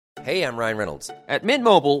Hey, I'm Ryan Reynolds. At Mint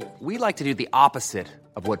Mobile, we like to do the opposite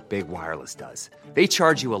of what Big Wireless does. They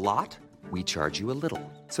charge you a lot, we charge you a little.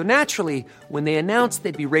 So naturally, when they announced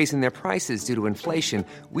they'd be raising their prices due to inflation,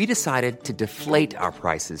 we decided to deflate our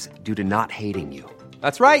prices due to not hating you.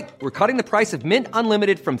 That's right. We're cutting the price of Mint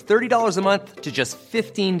Unlimited from $30 a month to just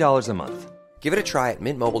 $15 a month. Give it a try at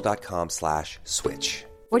mintmobile.com/switch.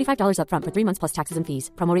 $45 up front for 3 months plus taxes and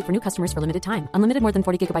fees. Promo rate for new customers for limited time. Unlimited more than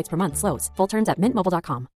 40 gigabytes per month. Slows full terms at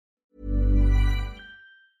mintmobile.com.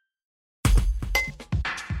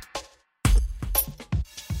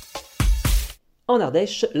 En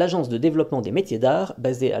Ardèche, l'agence de développement des métiers d'art,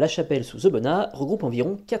 basée à La Chapelle sous Aubenas, regroupe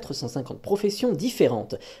environ 450 professions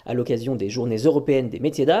différentes. À l'occasion des Journées européennes des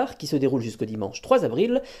métiers d'art, qui se déroulent jusqu'au dimanche 3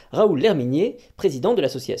 avril, Raoul Lerminier, président de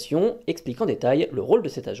l'association, explique en détail le rôle de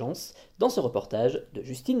cette agence dans ce reportage de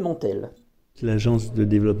Justine Montel. L'Agence de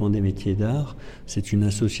développement des métiers d'art, c'est une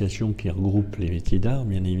association qui regroupe les métiers d'art,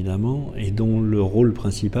 bien évidemment, et dont le rôle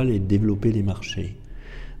principal est de développer les marchés.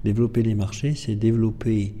 Développer les marchés, c'est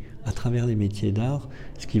développer à travers les métiers d'art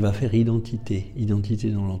ce qui va faire identité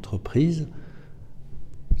dans l'entreprise.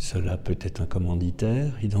 Cela peut être un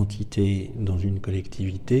commanditaire, identité dans une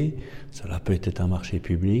collectivité, cela peut être un marché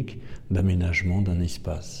public, d'aménagement d'un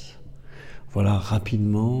espace. Voilà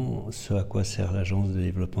rapidement ce à quoi sert l'Agence de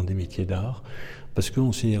développement des métiers d'art, parce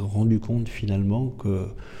qu'on s'est rendu compte finalement que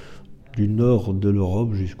du nord de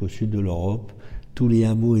l'Europe jusqu'au sud de l'Europe, tous les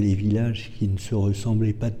hameaux et les villages qui ne se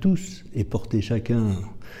ressemblaient pas tous et portaient chacun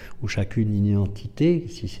ou chacune une identité,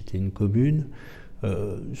 si c'était une commune,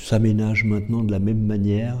 s'aménagent maintenant de la même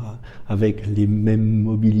manière, avec les mêmes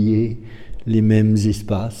mobiliers, les mêmes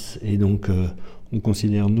espaces. Et donc, on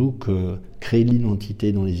considère, nous, que créer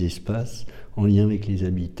l'identité dans les espaces, en lien avec les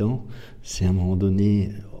habitants, c'est à un moment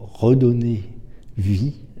donné redonner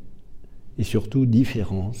vie et surtout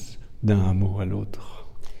différence d'un hameau à l'autre.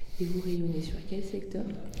 Et vous rayonnez sur quel secteur ?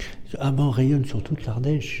 On rayonne sur toute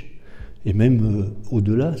l'Ardèche. Et même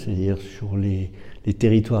au-delà, c'est-à-dire sur les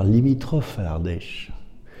territoires limitrophes à l'Ardèche.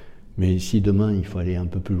 Mais si demain il faut aller un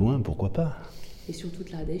peu plus loin, pourquoi pas ? Et sur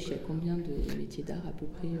toute l'Ardèche, il y a combien de métiers d'art à peu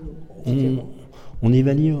près on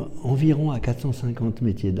évalue environ à 450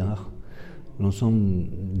 métiers d'art, l'ensemble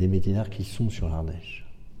des métiers d'art qui sont sur l'Ardèche.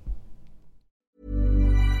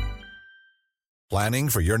 Planning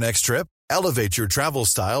for your next trip? Elevate your travel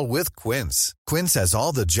style with Quince. Quince has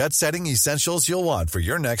all the jet-setting essentials you'll want for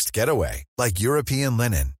your next getaway, like European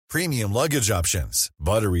linen, premium luggage options,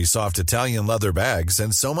 buttery soft Italian leather bags,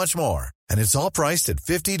 and so much more. And it's all priced at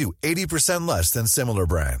 50 to 80% less than similar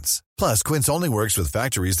brands. Plus, Quince only works with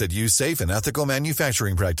factories that use safe and ethical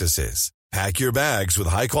manufacturing practices. Pack your bags with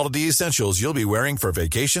high-quality essentials you'll be wearing for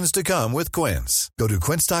vacations to come with Quince. Go to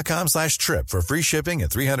quince.com/trip for free shipping and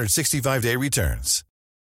 365-day returns.